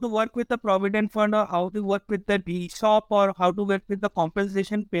 how to work with the provident fund, or how to work with the D shop, or how to work with the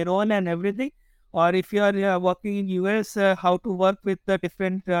compensation, payroll, and everything. Or if you are working in US, how to work with the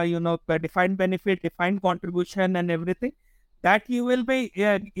different, defined benefit, defined contribution, and everything. That you will be,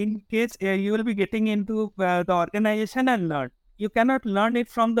 in case you will be getting into the organization and learn. You cannot learn it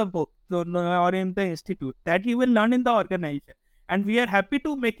from the book, or in the institute. That you will learn in the organization. And we are happy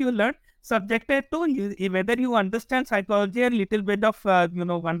to make you learn, subjected to whether you understand psychology and little bit of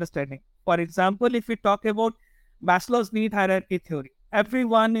understanding. For example, if we talk about Maslow's need hierarchy theory,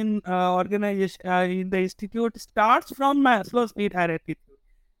 everyone in organization, in the institute, starts from Maslow's need hierarchy theory.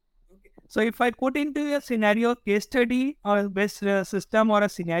 So if I put into a scenario case study or based system, or a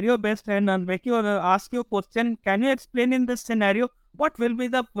scenario based, and make you ask you a question, can you explain in this scenario what will be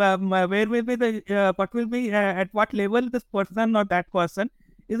the where will be the what will be at what level this person or that person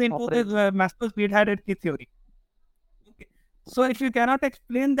is into the Maslow's need hierarchy theory. Okay. So if you cannot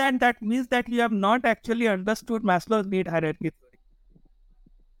explain that, that means that you have not actually understood Maslow's need hierarchy theory.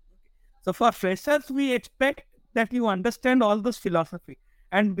 So for freshers, we expect that you understand all this philosophy.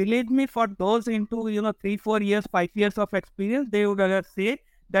 And believe me, for those into 3-4 years, 5 years of experience, they would say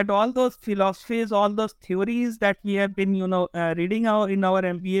that all those philosophies, all those theories that we have been reading in our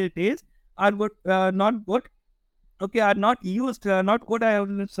MBA days are good, not good. Okay, are not used, not good.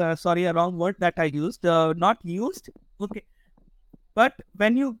 Sorry, a wrong word that I used. Not used. Okay, but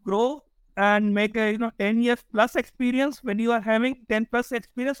when you grow and make a 10 years plus experience, when you are having 10 plus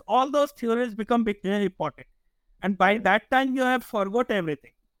experience, all those theories become important. And by that time, you have forgot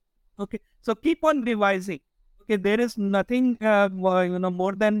everything. Okay, so keep on revising. Okay, there is nothing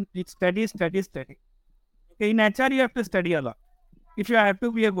more than study, study, study. Okay, in HR, you have to study a lot if you have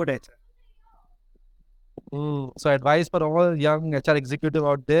to be a good HR. So advice for all young HR executive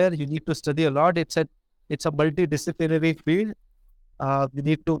out there: you need to study a lot. It's a multidisciplinary field. You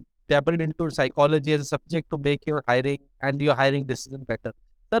need to dabble into psychology as a subject to make your hiring and your hiring decision better.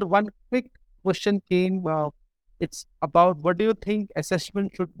 Sir, one quick question came. It's about, what do you think,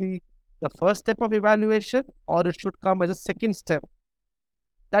 assessment should be the first step of evaluation, or it should come as a second step?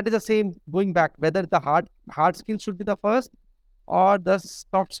 That is the same going back, whether the hard skills should be the first, or the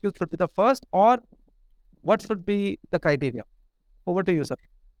soft skills should be the first, or what should be the criteria? Over to you, sir.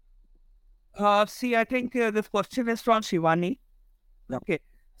 See, I think this question is from Shivani. Okay,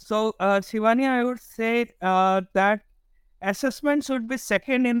 so Shivani, I would say that assessment should be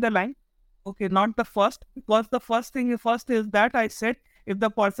second in the line. Okay, not the first, because the first thing first is that I said, if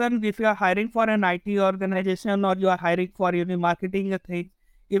you are hiring for an IT organization, or you are hiring for marketing a thing,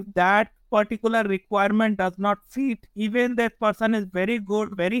 if that particular requirement does not fit, even that person is very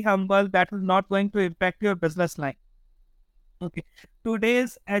good, very humble, that is not going to impact your business line. Okay.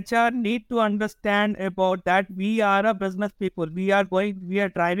 Today's HR need to understand about that we are a business people. We are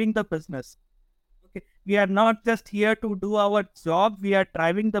driving the business. Okay. We are not just here to do our job. We are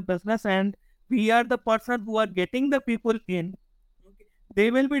driving the business, and we are the person who are getting the people in. Okay.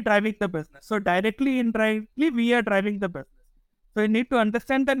 They will be driving the business. So directly, indirectly, we are driving the business. So you need to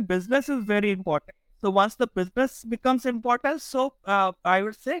understand that business is very important. So once the business becomes important, so I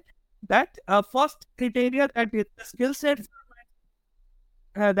would say that first criteria, that is the skill sets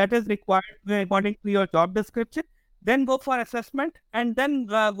that is required according to your job description, then go for assessment, and then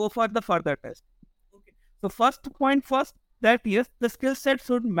go for the further test. Okay. So first point first, that yes, the skill set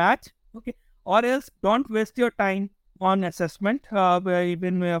should match. Okay, or else don't waste your time on assessment,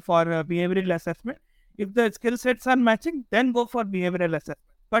 even for behavioral assessment. If the skill sets are matching, then go for behavioral assessment.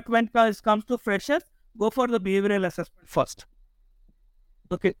 But when it comes to freshers, go for the behavioral assessment first.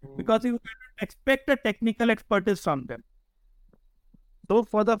 Okay, because you cannot expect a technical expertise from them. So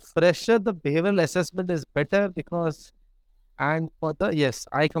for the fresher, the behavioral assessment is better because, and for the, yes,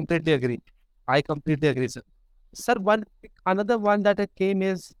 I completely agree. I completely agree, sir. Sir, another one that came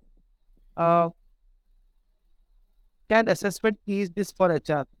is, uh, can assessment ease this for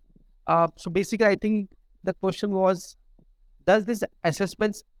HR? So basically, I think the question was, does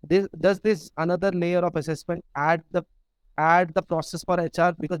does this another layer of assessment add the process for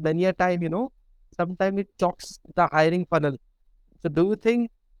HR? Because many a time, sometimes it chokes the hiring funnel. So do you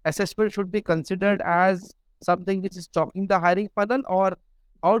think assessment should be considered as something which is choking the hiring funnel, or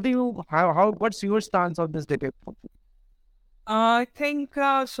what's your stance on this debate? I think,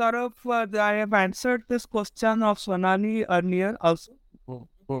 Saurabh, I have answered this question of Sonali earlier also. Mm,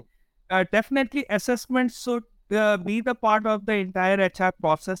 mm. Definitely, assessment should be the part of the entire HR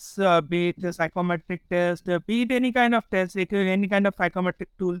process, be it a psychometric test, be it any kind of test, any kind of psychometric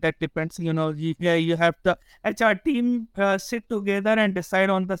tool that depends. You have the HR team sit together and decide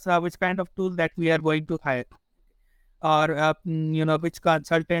on the which kind of tool that we are going to hire, or which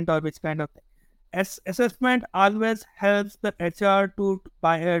consultant or which kind of thing. Assessment always helps the HR to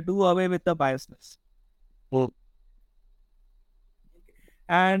do away with the biasness. Mm.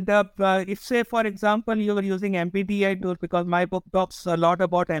 And if, say, for example, you are using MBTI tool, because my book talks a lot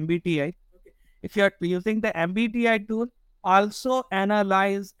about MBTI. If you are using the MBTI tool, also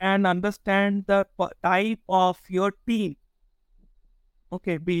analyze and understand the type of your team.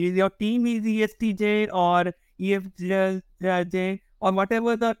 Okay, be your team is ESTJ or EFJ or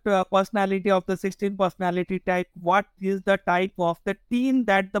whatever the personality of the 16 personality type. What is the type of the team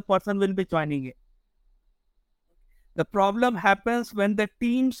that the person will be joining in? The problem happens when the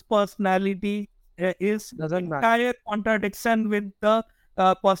team's personality is Doesn't matter. entire contradiction with the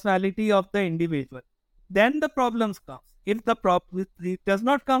personality of the individual. Then the problems come. If it does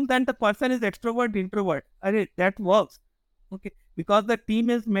not come, then the person is extrovert, introvert. That works. Okay, because the team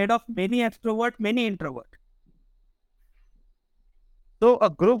is made of many extrovert, many introvert. So a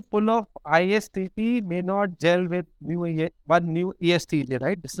group full of ISTP may not gel with one new ESTJ,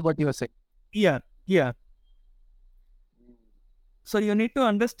 right? This is what you are saying. Yeah, yeah. So you need to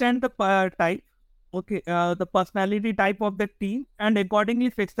understand the type, okay, the personality type of the team, and accordingly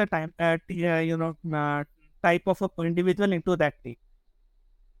fix the type of a individual into that team.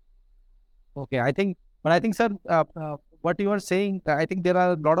 Okay, I think, sir, what you are saying, I think there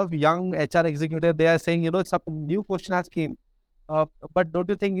are a lot of young HR executives. They are saying, some new question has came. But don't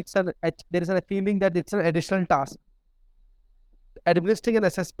you think there is a feeling that it's an additional task? Administering an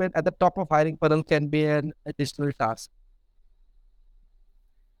assessment at the top of hiring funnel can be an additional task.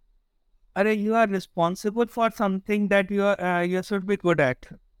 You are responsible for something that you should be good at.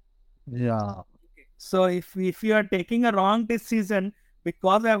 Yeah. So if you are taking a wrong decision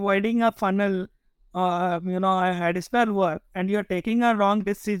because avoiding a funnel, additional work, and you're taking a wrong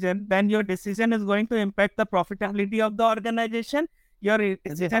decision, then your decision is going to impact the profitability of the organization. Your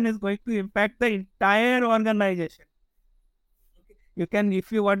decision is going to impact the entire organization. You can,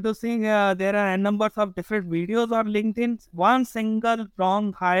 if you want to see, there are a numbers of different videos on LinkedIn. One single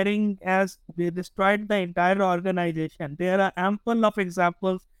wrong hiring has destroyed the entire organization. There are ample of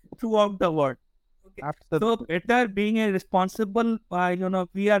examples throughout the world. Okay. So Absolutely. better being a responsible,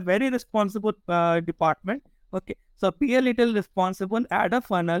 we are very responsible department. Okay. So be a little responsible, add a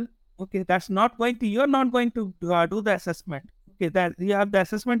funnel. Okay. You're not going to do the assessment. Okay. That you have the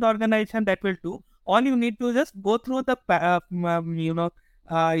assessment organization that will do. All you need to just go through the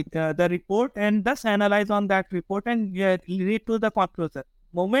report and just analyze on that report and lead to the conclusion.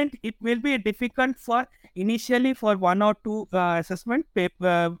 Moment it will be difficult for initially for one or two assessment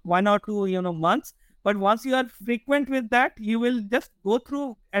paper, 1 or 2 months, but once you are frequent with that, you will just go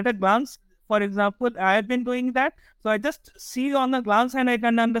through at a glance. For example, I have been doing that, so I just see on a glance and I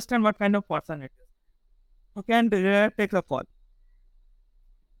can understand what kind of person it is. Okay, and take a call.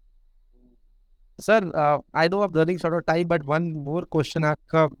 Sir, I know I'm running short of time, but one more question has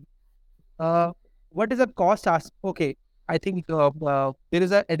come. Uh, what is the cost? Okay, I think there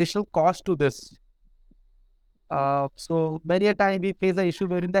is an additional cost to this. So many a time we face the issue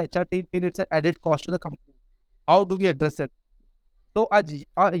wherein the HR team feel it's an added cost to the company. How do we address it? So a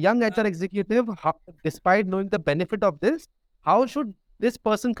young HR executive, despite knowing the benefit of this, how should this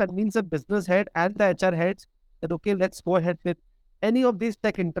person convince the business head and the HR heads that okay, let's go ahead with any of these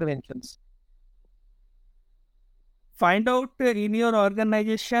tech interventions? Find out in your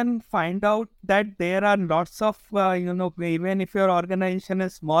organization, find out that there are lots of, even if your organization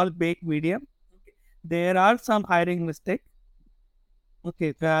is small, big, medium, there are some hiring mistakes.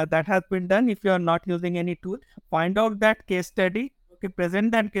 Okay, that has been done. If you are not using any tool, find out that case study. Okay,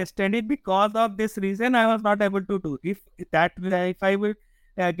 present that case study. Because of this reason, I was not able to do. If I will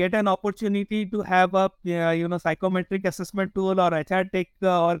get an opportunity to have a psychometric assessment tool or HR tech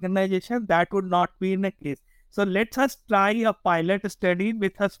organization, that would not be in a case. So let us try a pilot study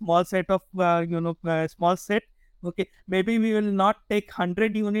with a small set of small set. Okay, maybe we will not take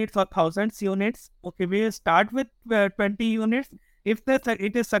 100 units or thousands units. Okay, we will start with 20 units. If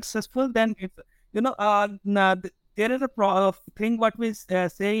it is successful, then there is a thing what we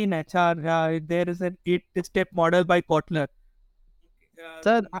say in HR. There is an 8-step model by Kotler.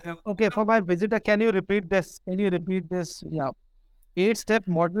 Sir, okay, for my visitor, can you repeat this? Can you repeat this? Yeah. 8-step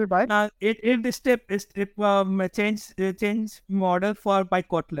model by? It step is change model for by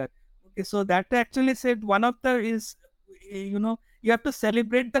Kotler. Okay, so that actually said one of the is you have to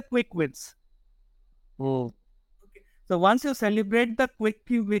celebrate the quick wins. Hmm. So once you celebrate the quick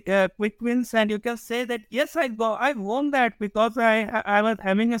wins, and you can say that yes, I won that because I was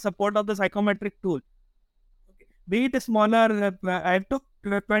having a support of the psychometric tool. Be it smaller, I took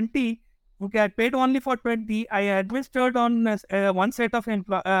 20. Okay, I paid only for 20. I administered on one set of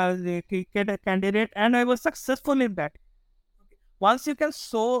the candidate, and I was successful in that. Once you can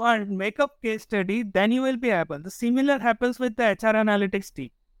show and make a case study, then you will be able. The similar happens with the HR analytics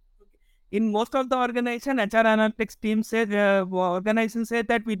team. In most of the organization, HR analytics team organization say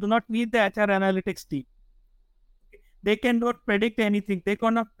that we do not need the HR analytics team. They cannot predict anything. They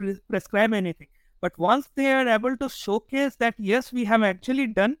cannot prescribe anything. But once they are able to showcase that yes, we have actually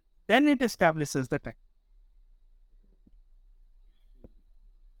done, then it establishes the time.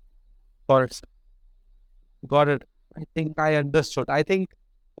 Got it. Got it. I think I understood. I think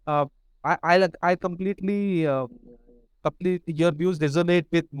uh, I completely your views resonate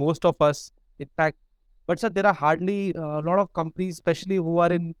with most of us. In fact, but sir, there are hardly a lot of companies, especially who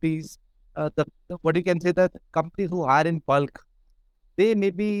are in these what you can say, that companies who hire in bulk. They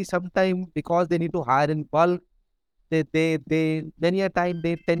maybe sometime because they need to hire in bulk, they many a time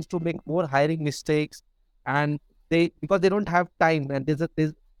they tend to make more hiring mistakes, and they because they don't have time, and there's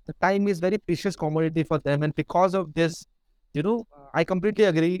the time is very precious commodity for them, and because of this, I completely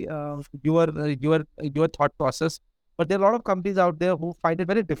agree your thought process. But there are a lot of companies out there who find it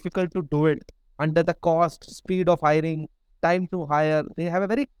very difficult to do it under the cost, speed of hiring, time to hire. They have a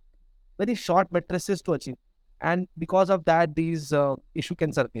very short matrices to achieve, and because of that, these issue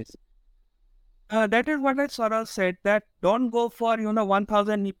can surface. That is what I sort of said, that don't go for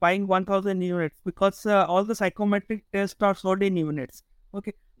 1,000 buying 1,000 units, because all the psychometric tests are sold in units.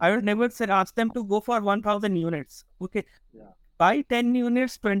 Okay, I would never say ask them to go for 1,000 units. Okay, Yeah. buy 10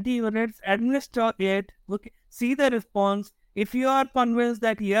 units, 20 units, administer it. Okay, see the response. If you are convinced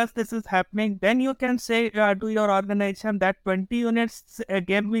that yes, this is happening, then you can say to your organization that 20 units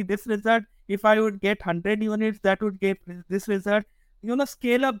gave me this result. If I would get 100 units, that would give this result.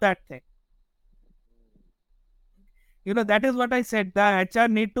 Scale up that thing. That is what I said. The HR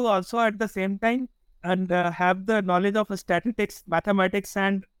need to also at the same time and have the knowledge of statistics, mathematics,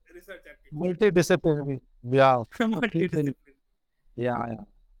 and research Multidisciplinary. Yeah. activities. Completely. Yeah, yeah.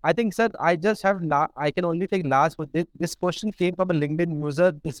 I think, sir, I can only take last with this. This question came from a LinkedIn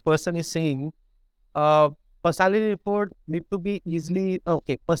user. This person is saying, uh, personality report need to be easily,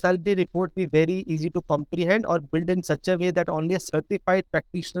 okay, personality report be very easy to comprehend or build in such a way that only a certified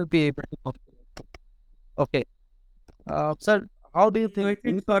practitioner be able to comprehend. Okay. Sir, how do you So I think?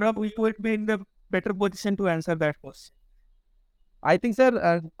 think Saurabh, we would be in the better position to answer that question. I think,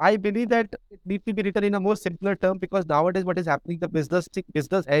 sir, I believe that it needs to be written in a more simpler term, because nowadays what is happening, the business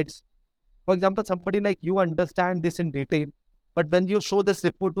heads, for example, somebody like you understand this in detail, but when you show this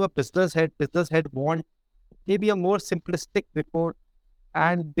report to a business head want maybe a more simplistic report,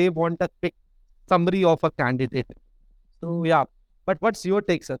 and they want a quick summary of a candidate. So yeah, but what's your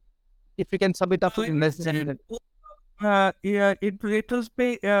take, sir? If you can sum it up So in less than yeah, it will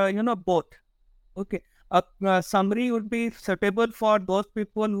be both. Okay. A summary would be suitable for those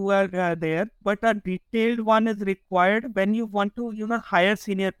people who are there, but a detailed one is required when you want to, hire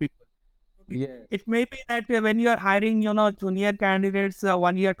senior people. Okay. yes. It may be that when you are hiring, junior candidates,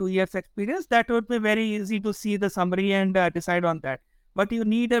 1 year, 2 years experience, that would be very easy to see the summary and decide on that. But you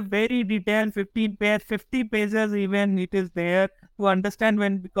need a very detailed 50 pages even it is there to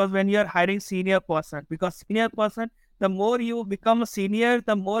understand because when you are hiring senior person, because senior person, the more you become a senior,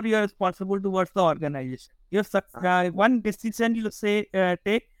 the more you are responsible towards the organization. One decision you say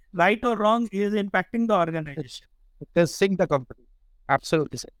take, right or wrong, is impacting the organization. Just sing the company.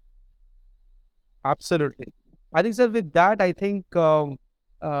 Absolutely, sir. Absolutely. I think, sir, with that, I think I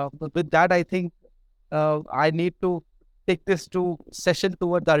need to take this to session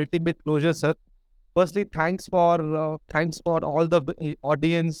toward the ultimate closure, sir. Firstly, thanks for all the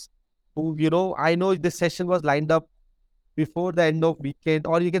audience who, I know this session was lined up before the end of weekend,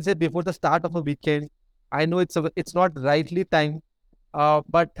 or you can say before the start of a weekend. I know it's not rightly timed,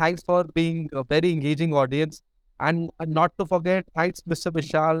 but thanks for being a very engaging audience. And not to forget, thanks, Mr.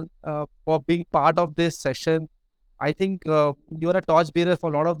 Vishal, for being part of this session. I think you're a torchbearer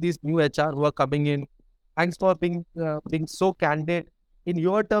for a lot of these new HR who are coming in. Thanks for being so candid. In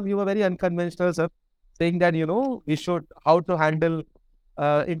your term, you were very unconventional, sir, saying that we should how to handle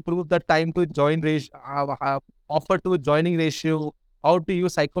improve the time to join ratio, offer to joining ratio, how to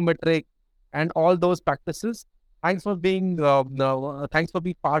use psychometric, and all those practices. Thanks for being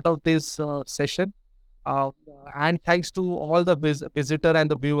part of this session. Uh, and thanks to all the visitor and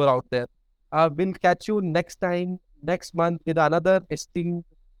the viewer out there. We'll catch you next time, next month, with another esteemed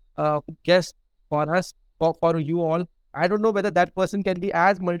guest for us, for you all. I don't know whether that person can be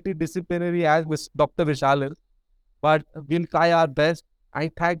as multidisciplinary as Dr. Vishal is, but we'll try our best. And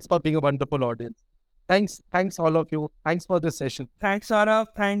thanks for being a wonderful audience. Thanks all of you. Thanks for this session. Thanks, Saurabh.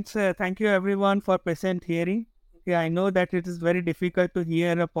 Thank you everyone for present hearing. Okay, I know that it is very difficult to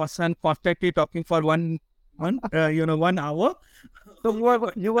hear a person constantly talking for 1 hour.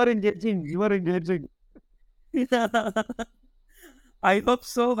 So you were engaging. You were engaging. I hope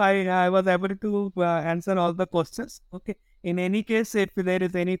so. I was able to answer all the questions. Okay. In any case, if there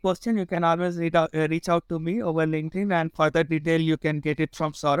is any question, you can always reach out to me over LinkedIn, and further detail you can get it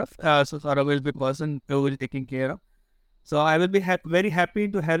from Saurabh. So Saurabh will be the person who will be taking care of. So I will be very happy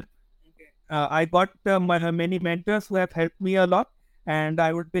to help. I got many mentors who have helped me a lot, and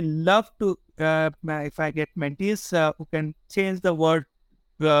I would be love to if I get mentees who can change the world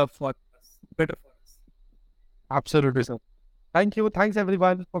for us, better for us. Absolutely, sir. Thank you. Thanks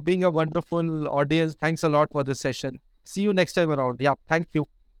everyone for being a wonderful audience. Thanks a lot for this session. See you next time around. Yeah. Thank you.